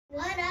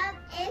What up?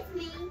 It's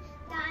me,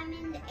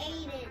 Diamond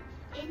Aiden,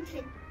 and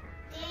today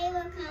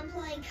we're gonna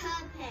play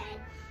Cuphead.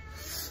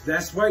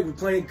 That's right, we're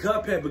playing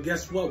Cuphead, but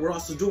guess what? We're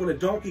also doing a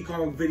Donkey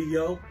Kong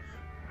video,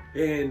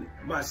 and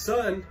my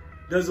son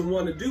doesn't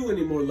want to do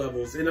any more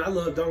levels, and I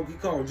love Donkey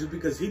Kong. Just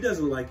because he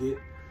doesn't like it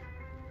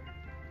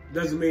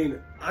doesn't mean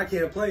I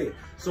can't play it.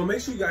 So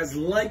make sure you guys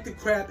like the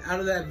crap out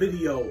of that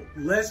video.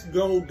 Let's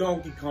go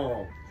Donkey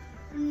Kong.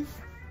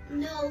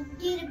 No,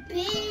 get a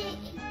big,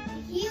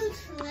 huge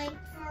like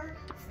for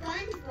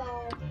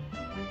SpongeBob.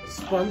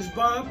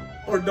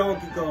 SpongeBob or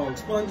Donkey Kong?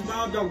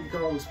 SpongeBob, Donkey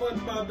Kong,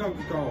 SpongeBob,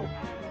 Donkey Kong.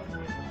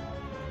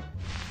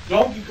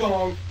 Donkey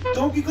Kong,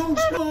 Donkey Kong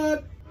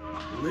spot.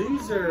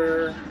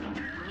 Loser.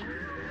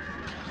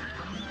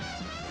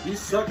 You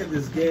suck at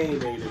this game,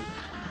 Aiden.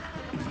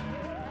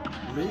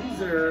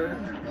 Loser.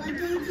 What did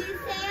you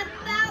say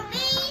about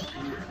me?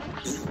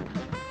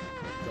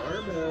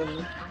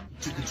 Garbage.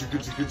 Chicka chicka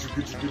chicka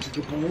chicka chicka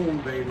chicka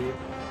boom, baby.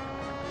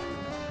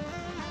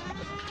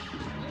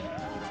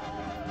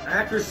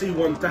 Accuracy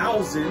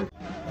 1000.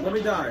 Let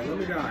me die, let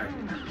me die.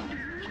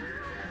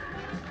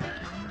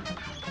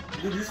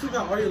 Dude, you still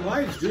got all your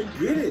lives, dude.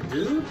 Get it,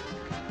 dude.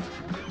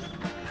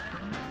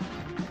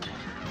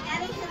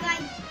 Yeah, because I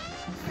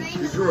trained.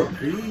 Because you're a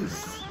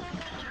beast.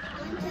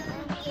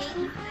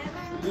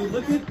 Dude,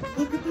 look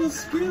at those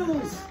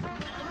skills.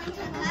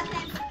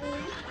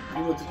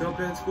 You went to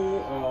Cuphead school?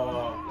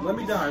 Let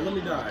me die, let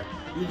me die.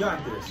 You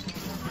got this.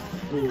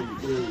 Ooh,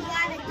 ooh,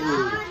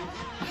 ooh.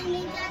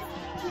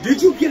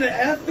 Did you get an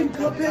F in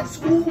Cuphead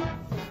school?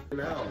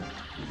 Now.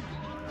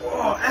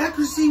 Oh,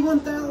 accuracy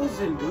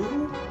 1000,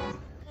 dude.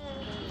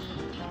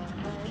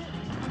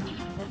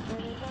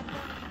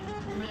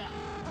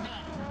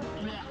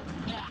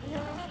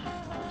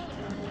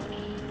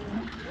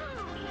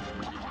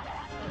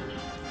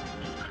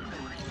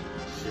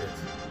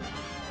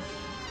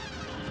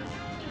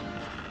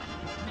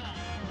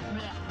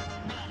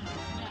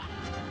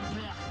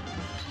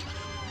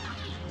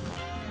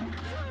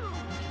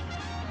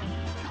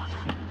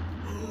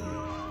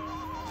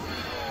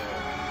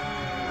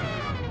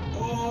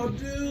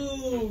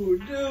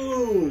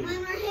 Dude!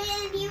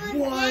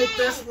 What?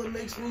 That's what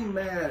makes me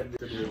mad.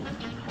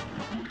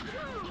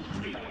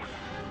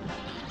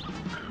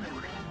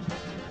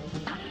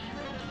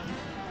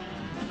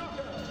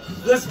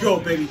 Let's go,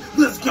 baby.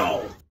 Let's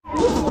go.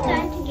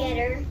 Time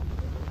together.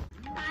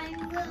 I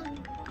will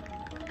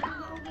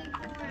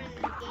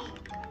the game.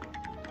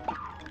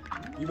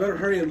 You better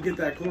hurry and get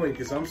that coin,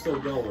 because I'm still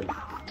going.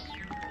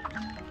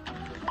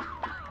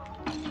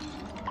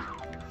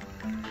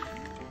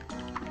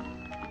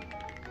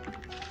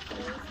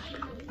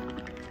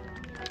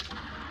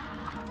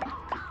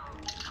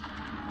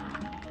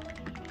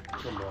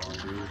 Come on,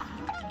 dude.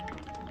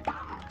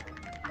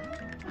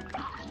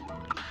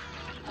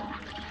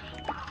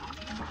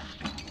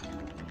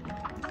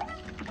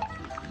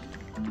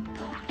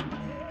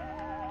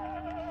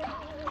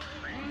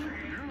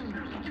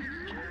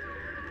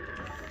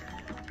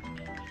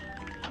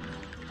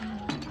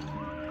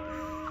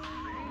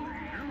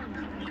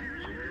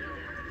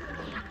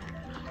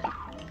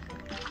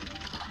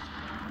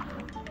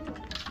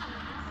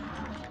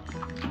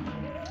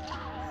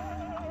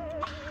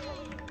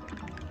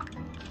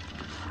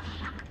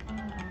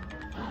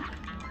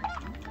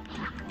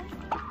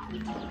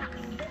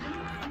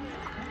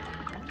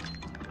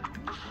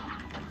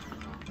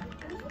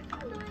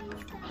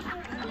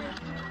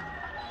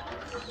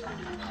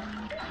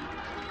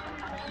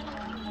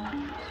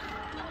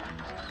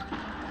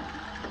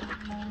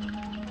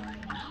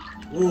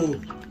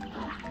 Ooh.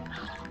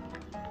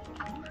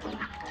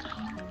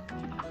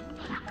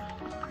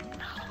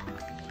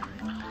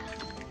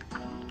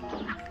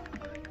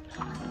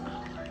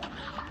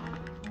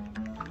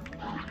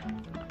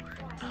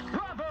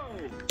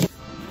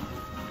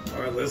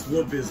 Alright, let's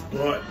whoop his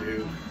butt,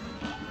 dude.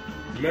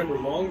 Remember,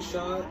 long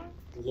shot,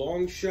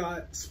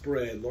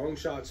 spread, long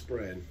shot,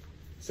 spread.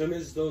 As soon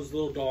as those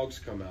little dogs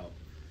come out.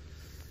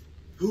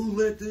 Who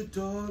let the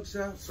dogs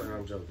out? Sorry,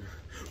 I'm joking.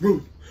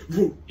 Woo,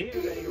 woo.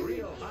 Here's a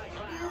real high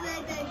You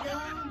let the dog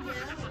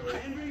out.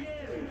 and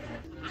begin.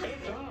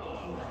 It's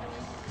on.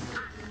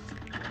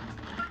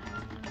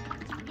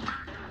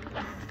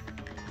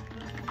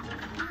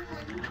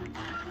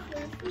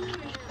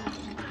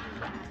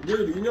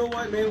 Dude, you know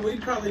what, man?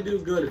 We'd probably do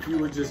good if you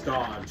would just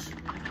dodge.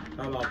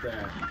 How about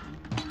that?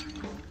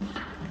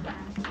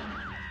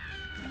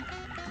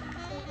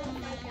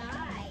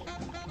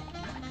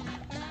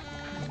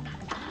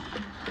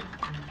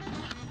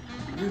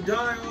 You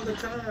die all the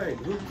time.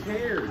 Who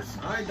cares?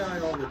 I die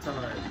all the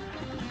time.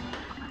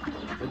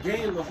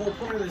 The whole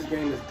point of this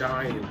game is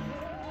dying.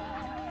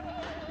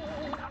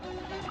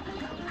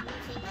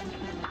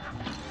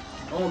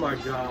 Oh my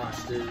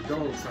gosh, dude.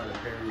 Don't try to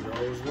parry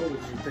those. What would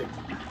you think?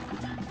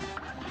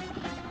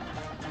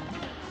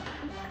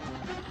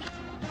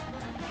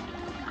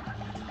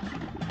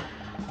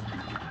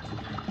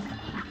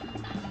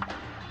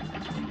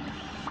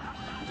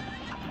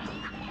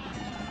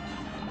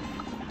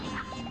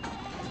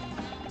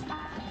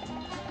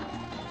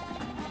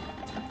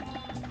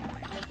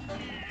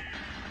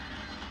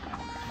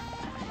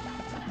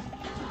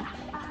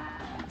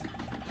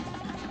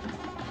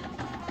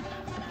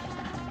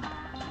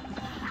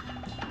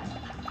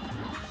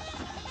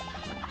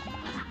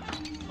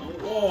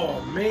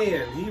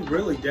 Man, he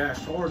really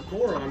dashed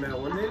hardcore on that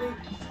one, didn't he?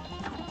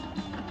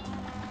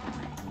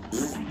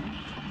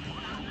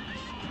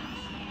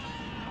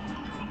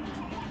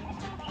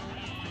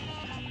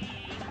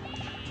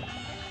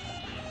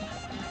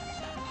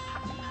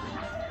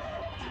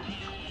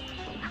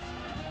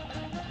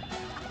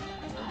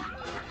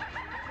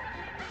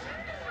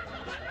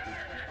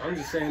 I'm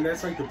just saying,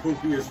 that's like the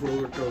poopiest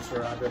roller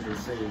coaster I've ever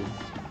seen.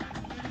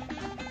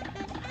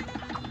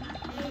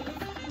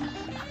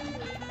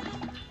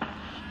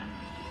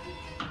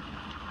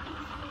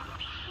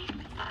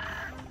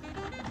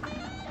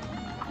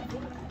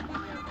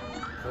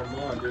 Come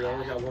on, dude, I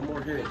only got one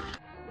more hit.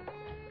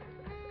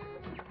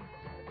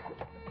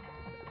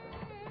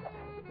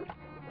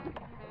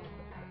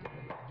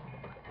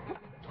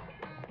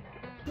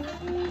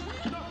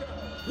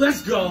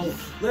 Let's go.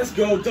 Let's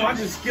go.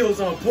 Dodging skills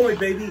on point,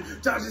 baby.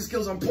 Dodging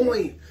skills on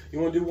point. You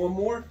want to do one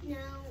more? No.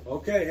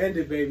 Okay, end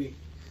it, baby.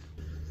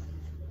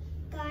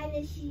 Guys,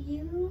 if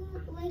you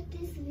like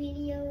this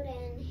video,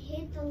 then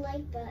hit the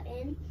like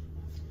button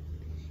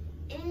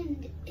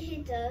and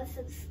hit the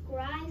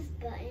subscribe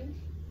button.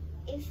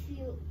 If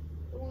you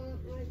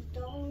want more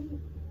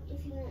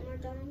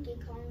Donkey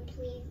Kong,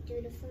 please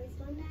do the first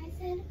one that I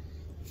said.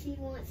 If you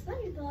want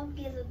SpongeBob,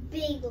 give a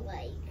big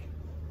like.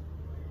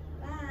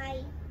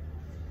 Bye.